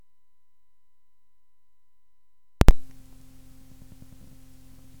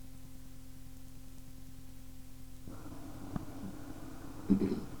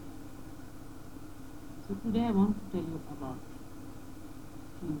Today I want to tell you about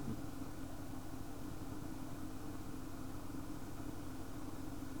purity.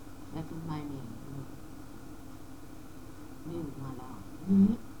 That is my name, Nirmala.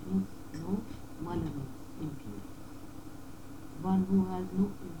 Nir is no, Mala means impurity. One who has no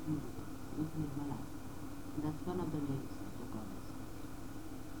impurity is Nirmala. That's one of the names of the goddess.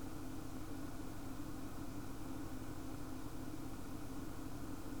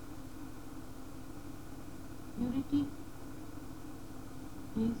 Purity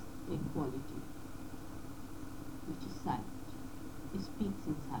is a quality which is silent. It speaks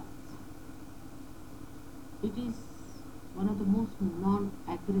in silence. It is one of the most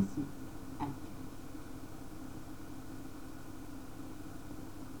non-aggressive activities.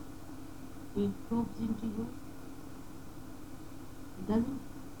 It probes into you. It doesn't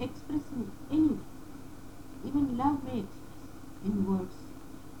express in any way. Even love may express in words,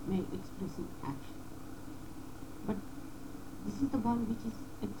 may express in action. But this is the one which is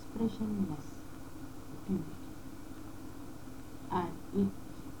expressionless, purity. And it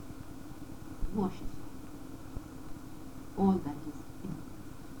washes all that is in it.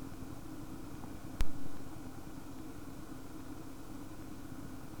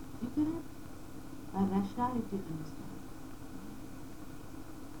 You cannot by rationality understand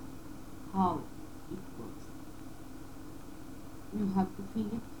how it works. You have to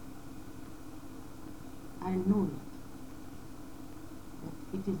feel it and know it, that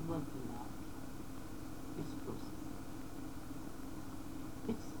it is working out its process.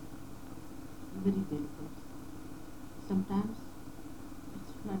 It's very delicate. Sometimes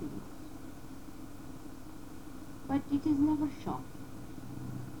it's flooding us. But it is never shocking.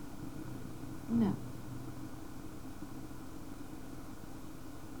 No.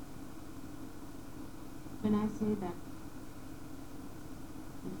 When I say that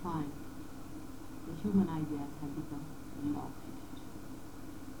we find the human ideas have become law-headed.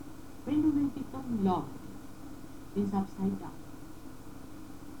 When do we become law-headed? Means upside down.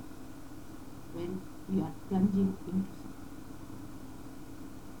 When we are plunging into something.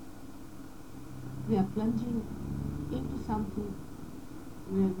 We are plunging into something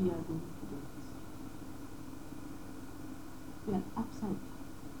where we are going to get this. We are upside down.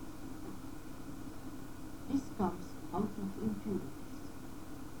 This comes out of impurities,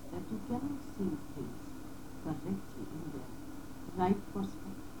 that you cannot see things correctly in their right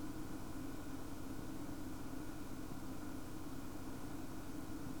perspective.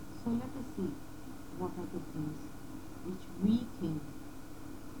 So let us see what are the things which we think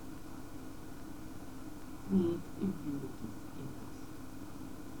create impurities in us.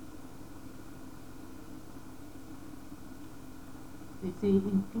 They say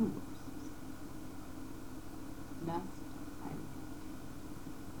in two verses, lust and greed.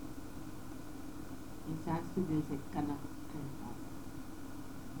 In Sanskrit there is a kana and rasa,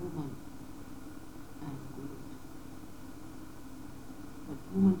 woman and good. But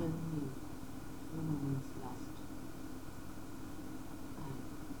woman doesn't mean, woman means lust. And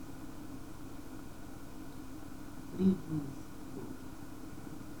greed means good.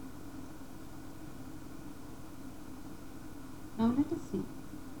 Now let us see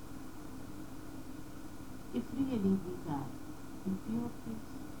if really these are impure things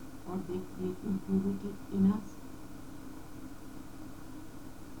or they create impurity in us.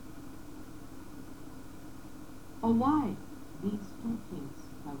 Or why these two things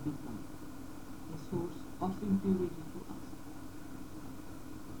have become a source of impurity to us.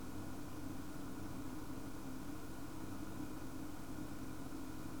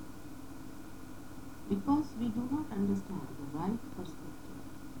 Because we do not understand the right perspective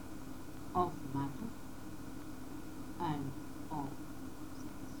of matter and of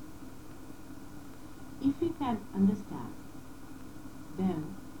sex. If we can understand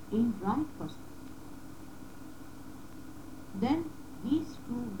them in right perspective, then these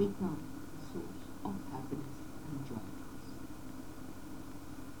two become a source of happiness and joy to us.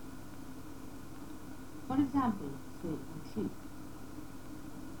 For example, say a tree.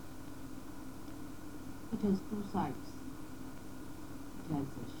 It has two sides. It has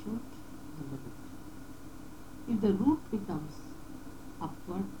a shoot and a root. If the root becomes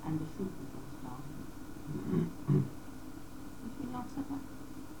upward and the shoot becomes downward, it will not survive.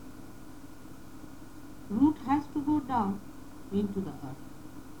 Root has to go down into the earth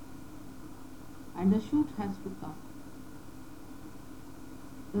and the shoot has to come.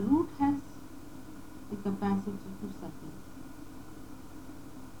 The root has the capacity to suck in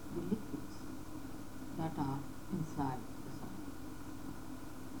the liquids that are inside the soil.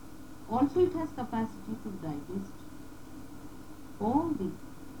 Also it has capacity to digest all the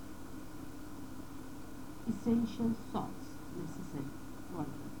essential salts necessary for the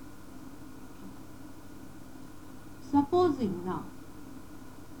tree. Supposing now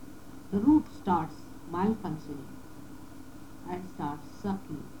the root starts malfunctioning and starts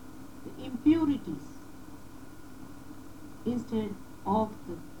sucking the impurities instead of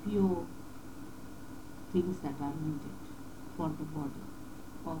the pure things that are needed for the body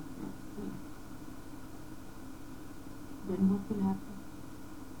of the tree. Then what will happen?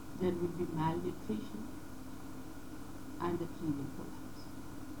 There will be malnutrition and the tree will collapse.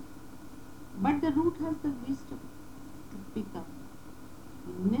 But the root has the wisdom to pick up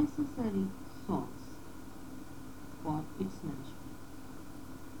the necessary salts for its nourishment.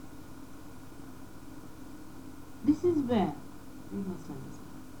 This is where we must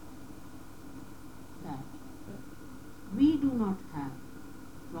understand that we do not have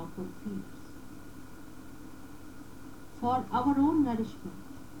proper feeders for our own nourishment,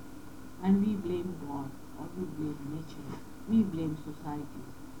 and we blame God, or we blame nature, we blame society,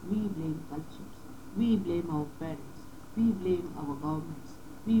 we blame cultures, we blame our parents, we blame our governments,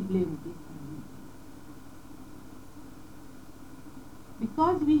 we blame this and we blame.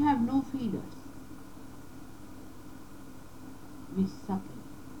 Because we have no feeders, we suck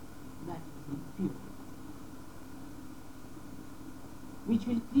it, that is impure, which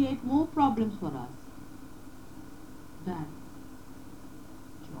will create more problems for us than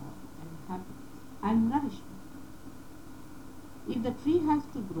joy and happiness and nourishment. If the tree has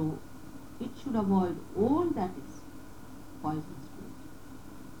to grow, it should avoid all that is poisonous food,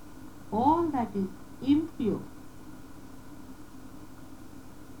 all that is impure.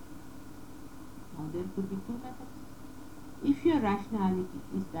 Now there could be two methods. If your rationality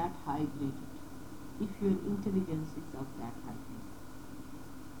is that high graded, if your intelligence is of that high grade,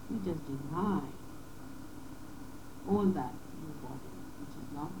 you just deny all that in your body which is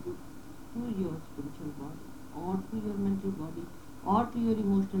not good to your spiritual body, or to your mental body, or to your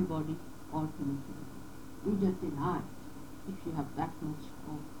emotional body, or to your physical body. You just deny it if you have that much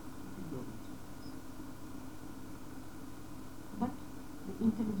of your intelligence. But the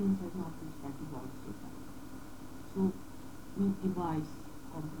intelligence has not reached that evolved state. So we devise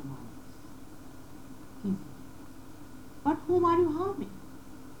compromise easily. But whom are you harming?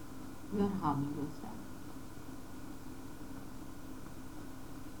 You are harming yourself.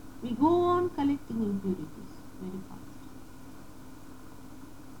 We go on collecting impurities very fast.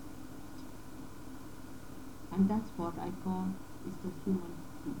 And that's what I call is the human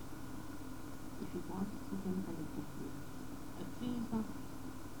food. If you want, you can collect impurities. A tree is not.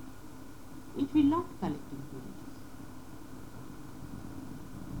 It will not collect impurities.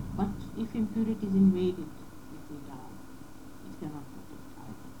 But if impurities invade it, it will die. It cannot protect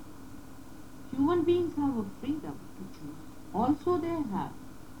either. Human beings have a freedom to choose. Also they have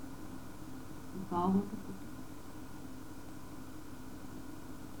the power to protect.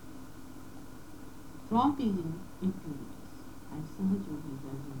 From these impurities, and Sahaja yogis,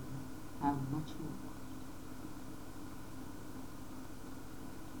 as you know, have much more knowledge.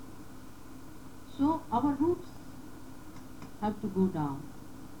 So our roots have to go down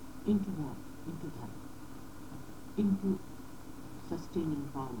into what? Into dharma, into sustaining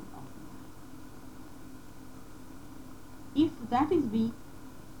power of the mind. If that is weak,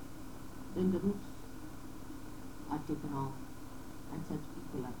 then the roots are taken off and such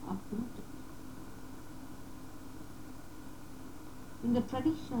people are uprooted. In the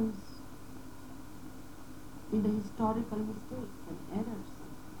traditions, in the historical mistakes and errors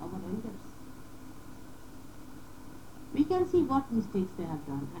of our elders, we can see what mistakes they have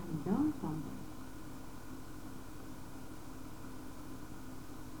done and learn from them.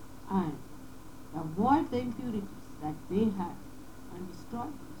 And avoid the impurities that they had and destroy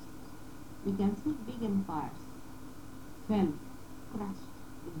themselves. We can see big empires fell, crashed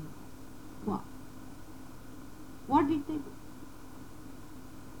in the earth. Why? What did they do?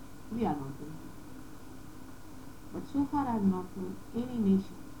 We are not doing it. But so far I have not known any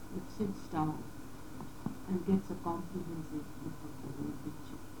nation that sits down and gets a comprehensive look at the whole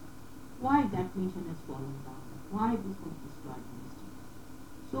picture. Why that nation has fallen down? Why this was destroyed in history?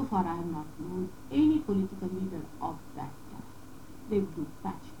 So far I have not known any political leader of that time. They do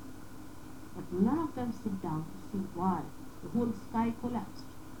patchwork. But none of them sit down to see why the whole sky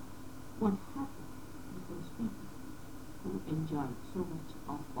collapsed. What happened? Because people who enjoyed so much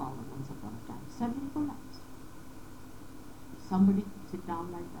of power once upon a time suddenly collapsed. If somebody could sit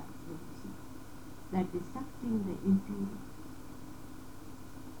down like that, they would see that they sucked in the impurity.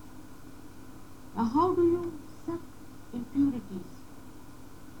 Now how do you suck impurities?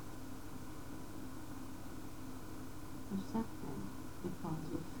 You suck them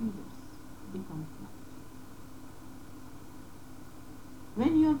because your feeders become flat.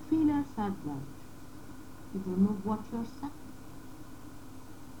 When your feelers are blunt, you don't know what you're saying.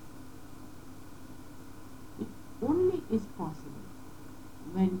 It only is possible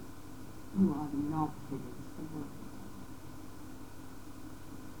when you are locked against the world.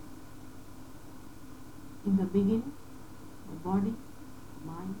 In the beginning, the body,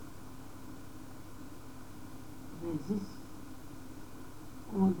 mind resists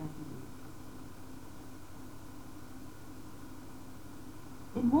all that is in.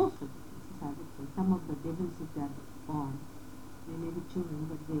 In most of the cases, I would say, some of the devils, if they are born, they may be children,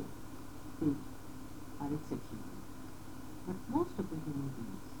 but they are exceptional. But most of the human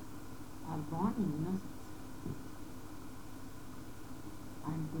beings are born in innocence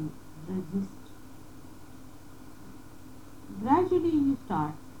and they resist. Gradually you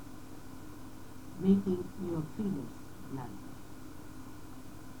start making your feelers blunt,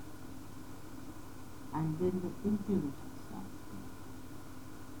 and then the impurity starts.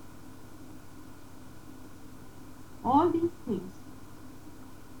 All these things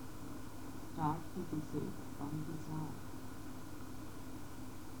start to be said from desire.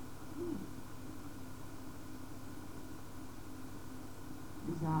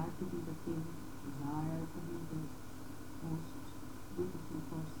 Desire to be the king, desire to be the most beautiful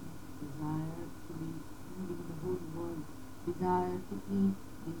person, desire to be ruling the whole world, desire to eat,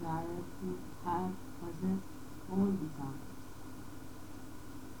 desire to have, possess, all desires.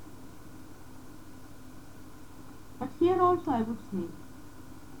 But here also I would say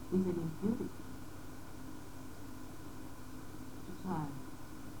is an impurity. Desire.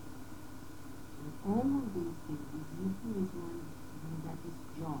 And all these things, there is one thing, that is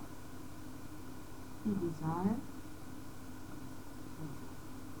joy. You desire for joy.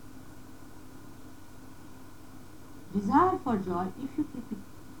 Desire for joy, if you keep it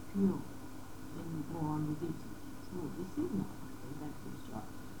pure, then you go on with it. So this is not the thing that gives joy.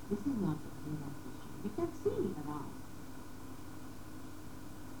 This is not the thing that gives joy. We can see around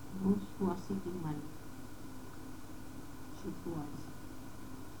those who are seeking money should go and seek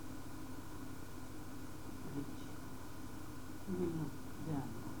rich. You will know there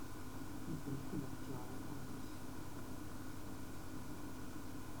are not people full of joy and this.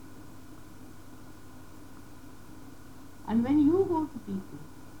 And when you go to people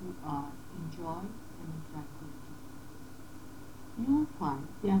who are in joy and in tranquility, you find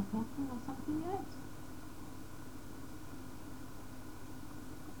they are talking of something else.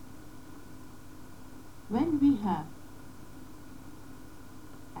 When we have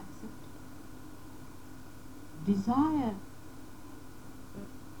accepted desire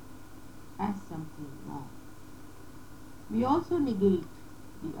as something wrong, we also negate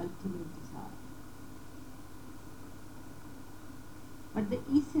the ultimate desire. But the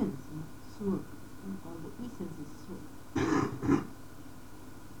essence, Swa, we call the essence is Swa.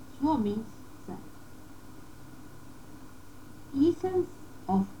 Swa means self. Essence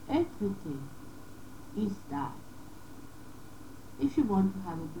of everything is that. If you want to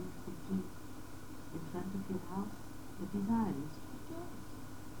have a beautiful tree in front of your house, the desire is joy.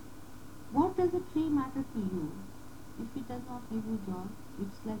 What does a tree matter to you if it does not give you joy?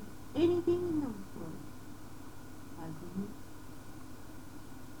 It's like anything in the world has a need.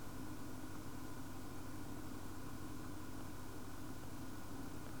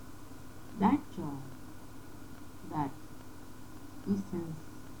 That joy, that essence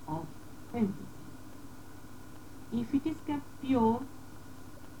of everything, if it is kept pure,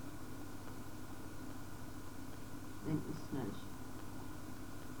 then it's nourishing.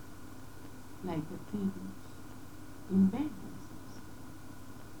 Like the tree roots embed themselves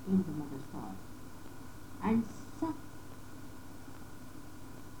in the mother soil and suck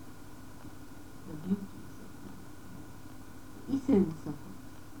the beauties of the essence of it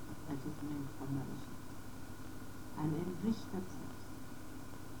that is meant for nourishment and enrich themselves.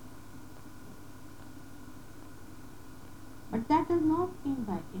 But that does not mean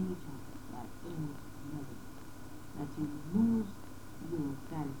by any chance, by any level, that you lose your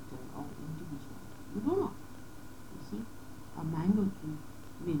character or individuality. You do not. You see, a mango tree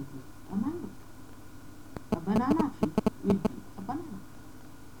will be a mango tree. A banana tree will be a banana tree.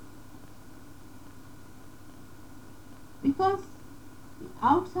 Because the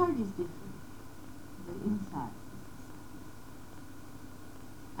outside is different, the inside is the same.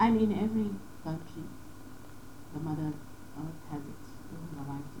 And in every country, the Mother Earth has its own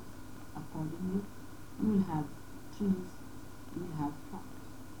varieties. Accordingly, you will have trees, you will have flowers.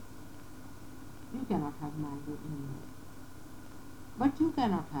 You cannot have mango in India. But you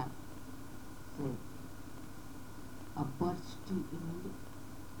cannot have, say, a birch tree in India.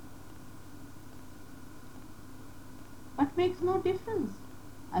 but makes no difference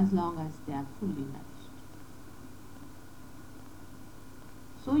as long as they are fully nourished.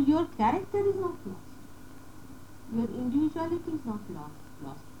 So your character is not lost. Your individuality is not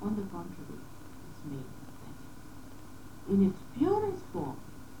lost. On the contrary, it's made better. In its purest form,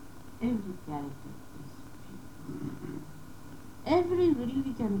 every character is pure. Every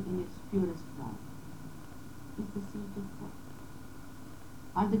religion in its purest form is the seat of God.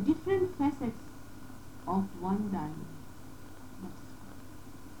 Are the different facets of one diamond.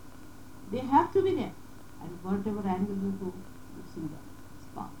 They have to be there, and whatever angle you go, you see that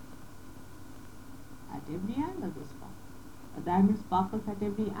spark. At every angle they spark. A diamond sparkles at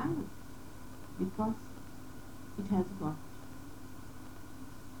every angle because it has got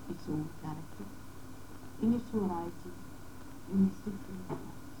its own character, in its variety, in its different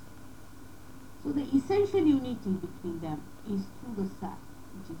forms. So the essential unity between them is through the sap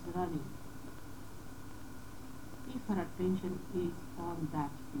which is running. If our attention is on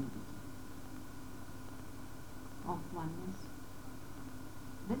that unity of oneness,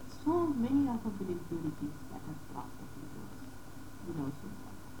 then so many of our impurities that have cropped up into us will also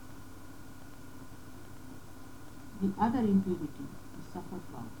drop. The other impurity we suffer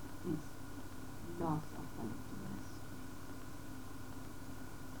from is loss of collectiveness.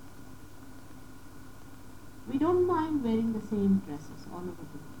 We don't mind wearing the same dresses all over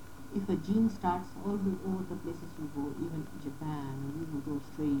the world. If a jean starts all over the places you go, even Japan, or you go to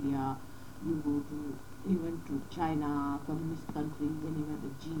Australia, you go to even to China, communist countries, anywhere the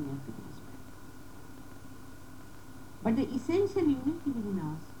jean everything is wearing. But the essential unity within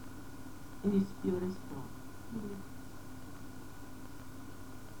us, in its purest form,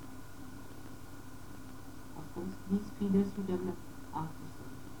 of course, these feelers you develop after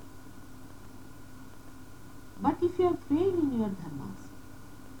service. But if you have failed in your dharmas,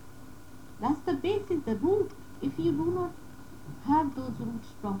 that's the basis, the root. If you do not have those roots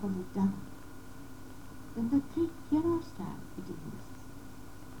properly done, then the tree cannot stand. It is useless.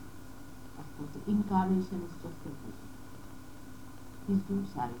 Of course, the incarnation is just a vision. His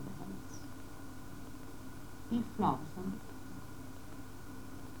roots are in the heavens. He flowers on the earth.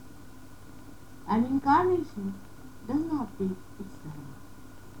 And incarnation does not take its dharma.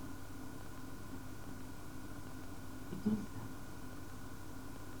 It is dharma.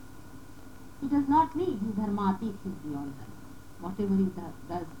 He does not need his dharmatik, his beyond dharma. Whatever he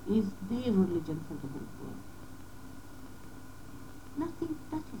does is the religion for the whole world. Nothing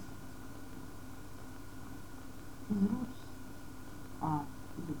touches it. His roots are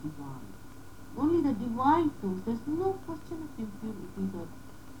in the divine. Only the divine flows. There's no question of impurities or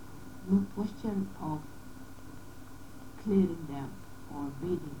no question of clearing them or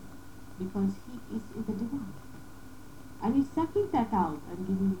bathing, because he is in the divine. And he's sucking that out and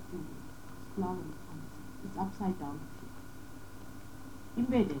giving it to you. It's flowing on it. It's upside down.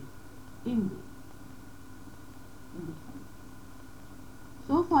 Embedded in the heart.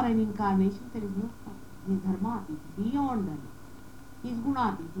 So for an incarnation there is no problem. His dharma is beyond dharma. His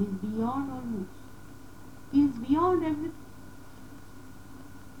gunati, he is beyond all moods. He is beyond everything.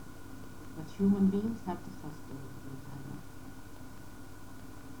 But human beings have to sustain their dharma.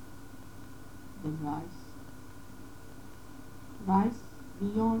 They rise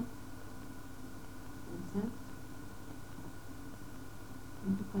beyond themselves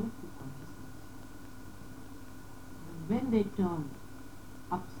into collective consciousness. And when they turn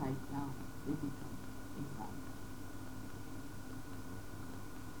upside down, they become incarnate.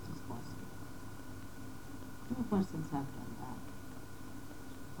 It is possible. 2 persons have done that.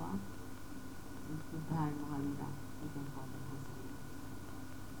 One is Buddha and Mahavira. We can call them husband.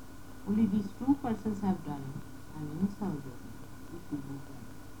 Only these 2 persons have done it, and in Sahaja, if we do that,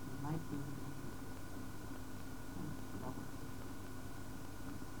 we might be able to do it.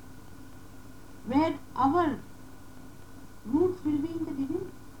 Where our roots will be in the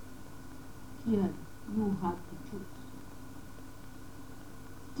divinity. Here you have to choose.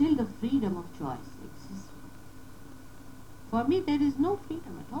 Still the freedom of choice exists. For me there is no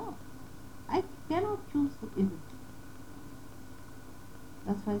freedom at all. I cannot choose the event.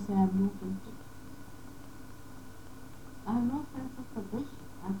 That's why I say I have no control. I have no sense of possession.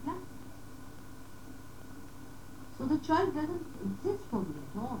 I am blank. So the choice doesn't exist for me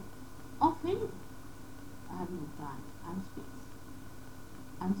at all. Of anything. I have no time. I am space.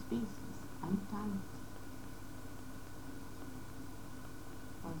 I am spaceless. I am timeless.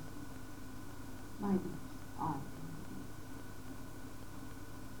 Because my roots are in the deep.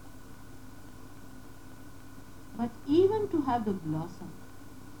 But even to have the blossom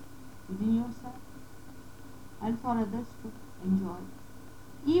within yourself and for others to enjoy,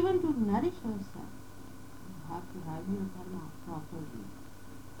 even to nourish yourself, you have to have your dharma properly.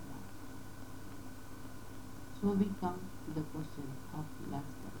 So we come to the question of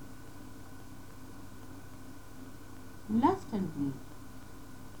lust and greed. Lust and greed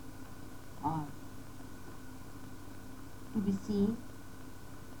are to be seen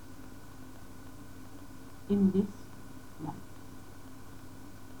in this life.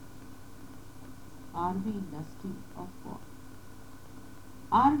 Are we lusty of God?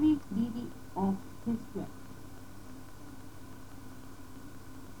 Are we greedy of His wealth?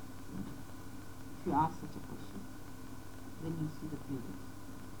 If you ask such a question, then you see the purity.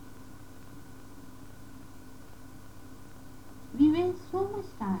 We waste so much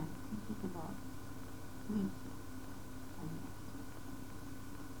time thinking about greed and lust.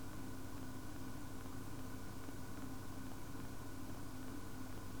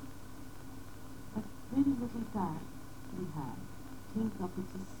 But very little time we have to think of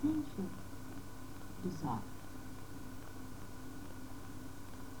its essential desire.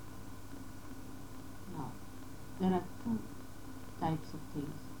 Now, there are two types of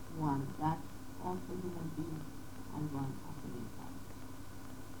things. One, that of a human being, and one of an incarnate.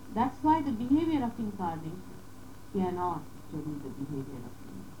 That's why the behavior of incarnation cannot determine the behavior of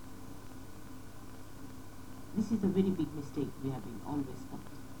human. This is a very big mistake we have been always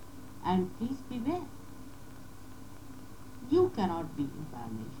committing. And please beware. You cannot be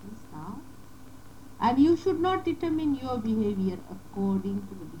incarnations now. And you should not determine your behavior according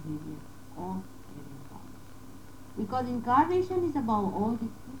to the behavior of an incarnation. Because incarnation is above all these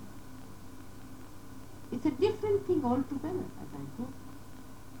things. It's a different thing altogether, as I told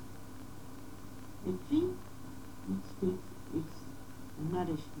you. A tree which takes its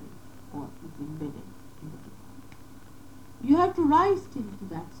nourishment or is embedded in the ground. You have to rise till to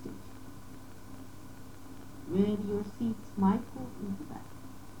that stage where your seeds might go into that.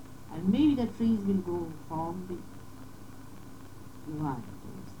 And maybe the trees will go from the divine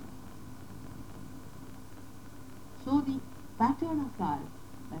towards that. So the pattern of life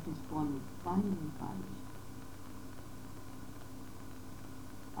that is followed by an incarnation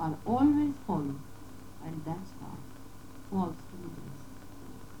are always followed, and that's how false religions.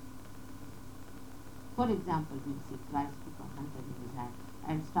 For example, we see Christ took a hunter in his hand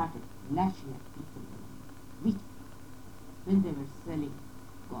and started lashing at people when they were selling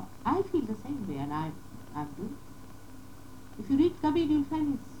God. I feel the same way, and I'm doing it. If you read Kabir, you'll find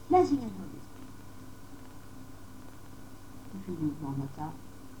him slashing at all these people. If you read Muhammad Sahib,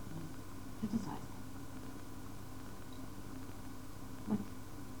 he criticizes them. But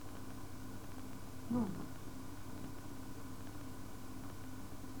you are not.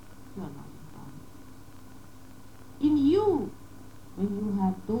 You are not incarnate. In you, when you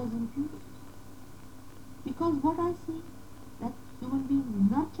have those impurities, because what I see, that human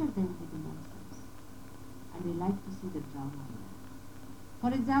beings nurture them within themselves, and they like to see the drama in them.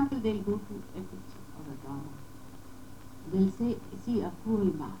 For example, they'll go to a picture or a drama. They'll see a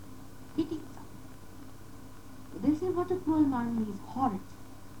cruel man hitting someone. They'll say, what a cruel man, he is horrid.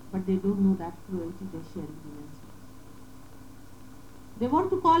 But they don't know that cruelty they share within themselves. They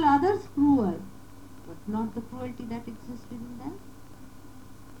want to call others cruel, but not the cruelty that exists within them.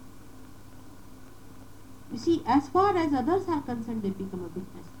 You see, as far as others are concerned, they become a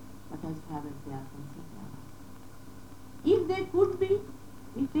witness, but as far as they are concerned, they are not. If they could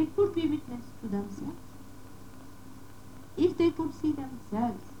be witness to themselves, if they could see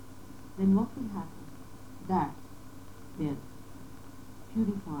themselves, then what will happen? That their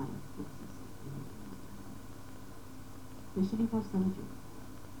purifying process will be, especially for Sahaja,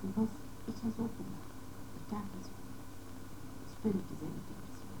 because it has opened up, the tap is open, spirit is empty.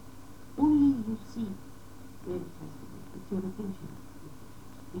 Only you see where it has to be, with your attention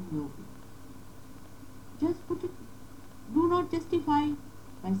in yoga. Just put it, do not justify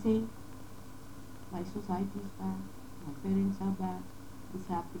by saying, my society is bad, my parents are bad, this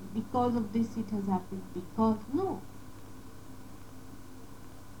happened, because of this it has happened, because, no.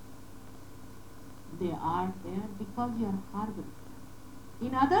 They are there because you are harboring them.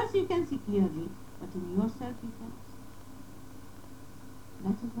 In others you can see clearly, but in yourself you cannot see.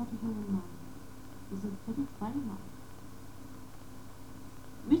 That is what a human mind is, a very fine mind,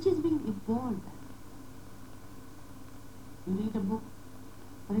 which is being evolved. You read a book,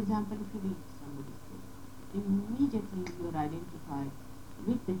 for example, if you read somebody's book, immediately you are identified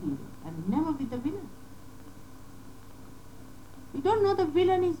with the hero and never with the villain. You don't know the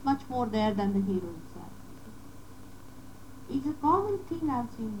villain is much more there than the hero himself. It's a common thing I've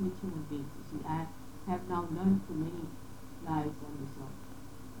seen with human beings. You see, I have now learned through many lives on this earth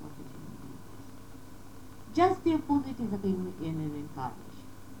what a human being is. Just the opposite is in an incarnation.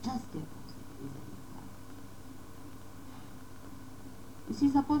 Just the opposite is an incarnation. You see,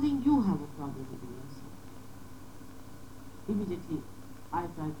 supposing you have a problem within yourself, immediately I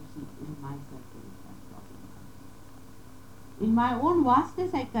try to see in myself where is that problem. In my own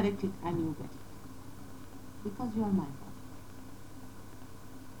vastness, I correct it and you get it. Because you are my God.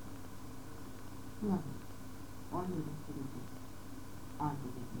 You are me. All your infinities are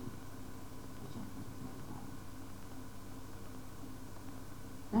within me, which I can tell God.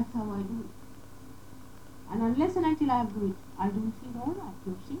 That's how I do it. And unless and until I do it, I don't feel alright.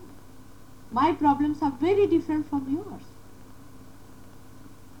 You see, my problems are very different from yours.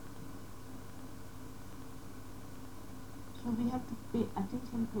 So we have to pay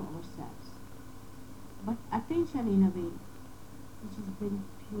attention to ourselves, but attention in a way which is very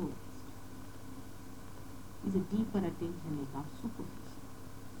pure. Is a deeper attention, is not superficial.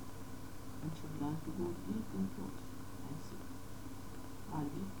 One should learn to go deep into it and see. Are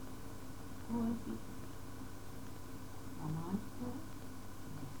we cruel people? Am I cruel?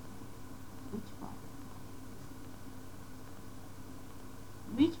 Which part?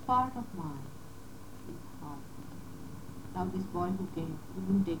 Which part of mine is hard? Now this boy who came, he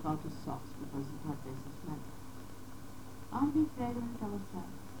didn't take out his socks because he thought there's a smell. Are we fragrant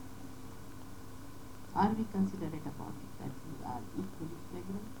ourselves? Are we considerate about it that we are equally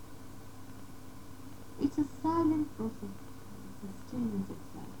fragrant? It's a silent process. It's a stillness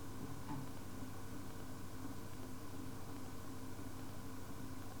itself.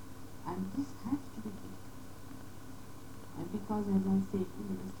 And this has to be deep. And because, as I say, in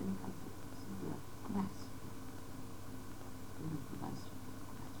the Western culture, we are crashed.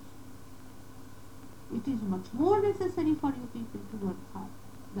 It is much more necessary for you people to work hard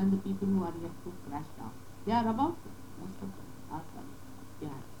than the people who are yet to crash down. They are about to. Most of them are coming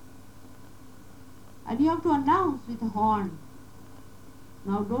behind. And you have to announce with a horn,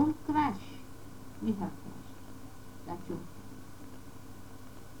 now don't crash. We have crashed. That's your fault.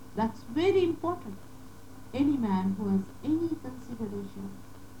 That's very important. Any man who has any consideration,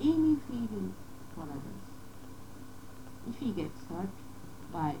 any feeling for others, if he gets hurt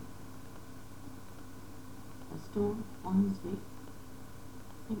by a stone on his way,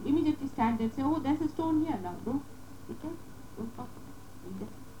 he immediately stand there and say, oh, there's a stone here, now don't be careful, don't talk about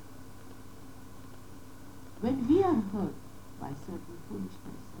it. When we are hurt by certain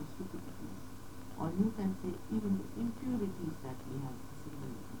foolishness or stupidities, or you can say even the impurities that we have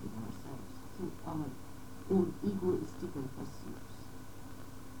assimilated in ourselves through our own egoistical pursuits,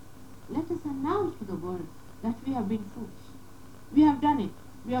 let us announce to the world that we have been foolish. We have done it.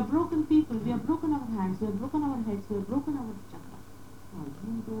 We have broken people. We have broken our hands. We have broken our heads. We have broken our chakra. No,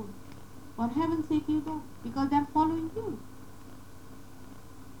 you don't. For heaven's sake, you don't. Because they are following you.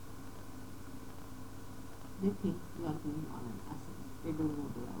 They think you are going on an ascent. They don't know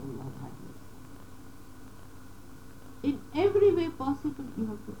you have had it. In every way possible, you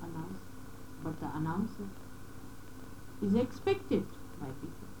have to announce. But the announcer is expected by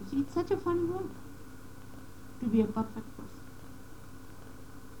people. You see, it's such a funny word to be a perfect person.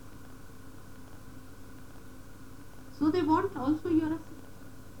 So they want also your assent.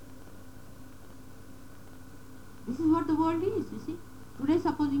 This is what the world is, you see. Today,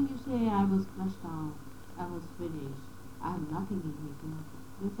 supposing you say, I was crushed down, I was finished, I have nothing in me to offer.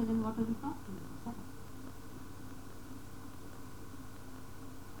 You say, then what are you talking about?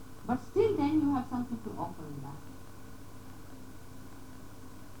 But still then you have something to offer in that.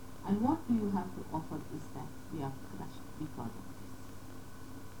 And what do you have to offer is that we are crushed because of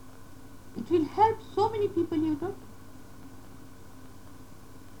this. It will help so many people you don't.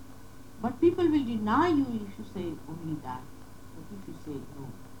 But people will deny you if you say only that. But if you say, no,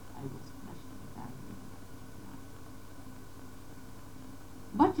 I was crushed and died.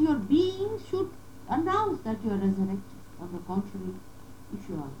 But your being should announce that you are resurrected. On the contrary, if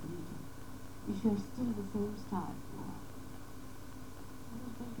you are bleeding, if you are still the same star you are, who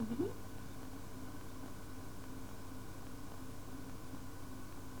is going to believe?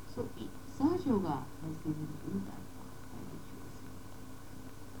 So Sahaja Yoga has given you that path by which you ascend.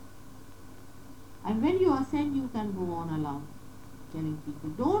 And when you ascend, you can go on along, telling people,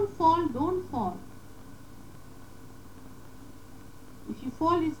 don't fall, don't fall. If you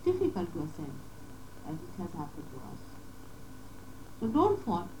fall, it's difficult to ascend, as it has happened to us. So don't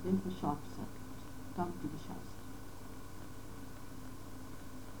fall, there's a short circuit. Come to the short circuit.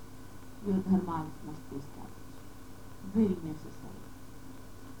 Your dharmas must be established. Very necessary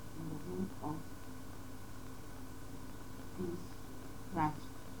in the root of these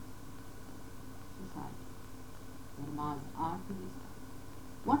crashed society. Dharmas are to be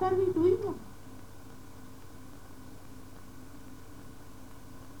established. What are we doing about it?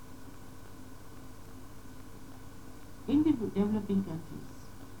 developing countries,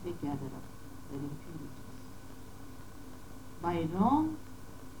 they gather up their impurities by wrong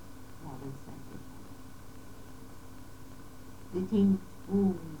moral standards. They think,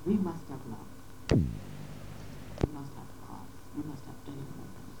 oh, we must have love, we must have cars, we must have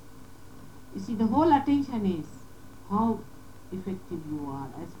telephones. You see, the whole attention is how effective you are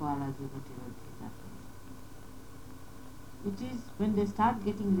as far as your material things are concerned. Which is when they start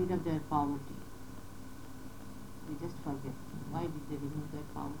getting rid of their poverty, they just forget why did they remove their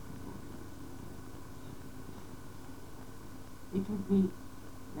poverty. It would be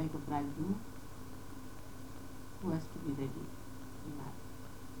like a bridegroom who has to be ready to marry.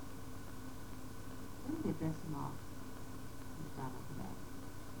 Then they dress him up, he's done up well.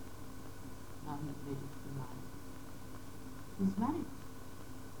 Now he's ready to be married. He's married.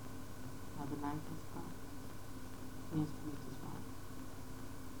 Now the night has come. He has to meet his wife.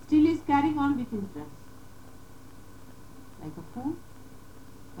 Still he's carrying on with his dress. Like a fool.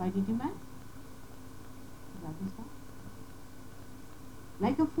 Why did he marry? That is why.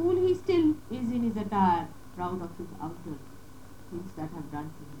 Like a fool he still is in his attire, proud of his outer things that have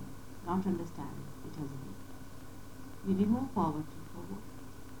done to him, not understanding it has a need. We remove poverty for what?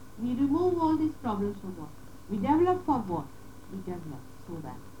 We remove all these problems for what? We develop for what? We develop so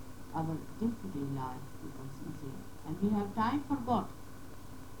that our day-to-day life becomes easier. And we have time for what?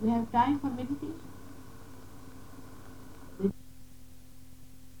 We have time for meditation.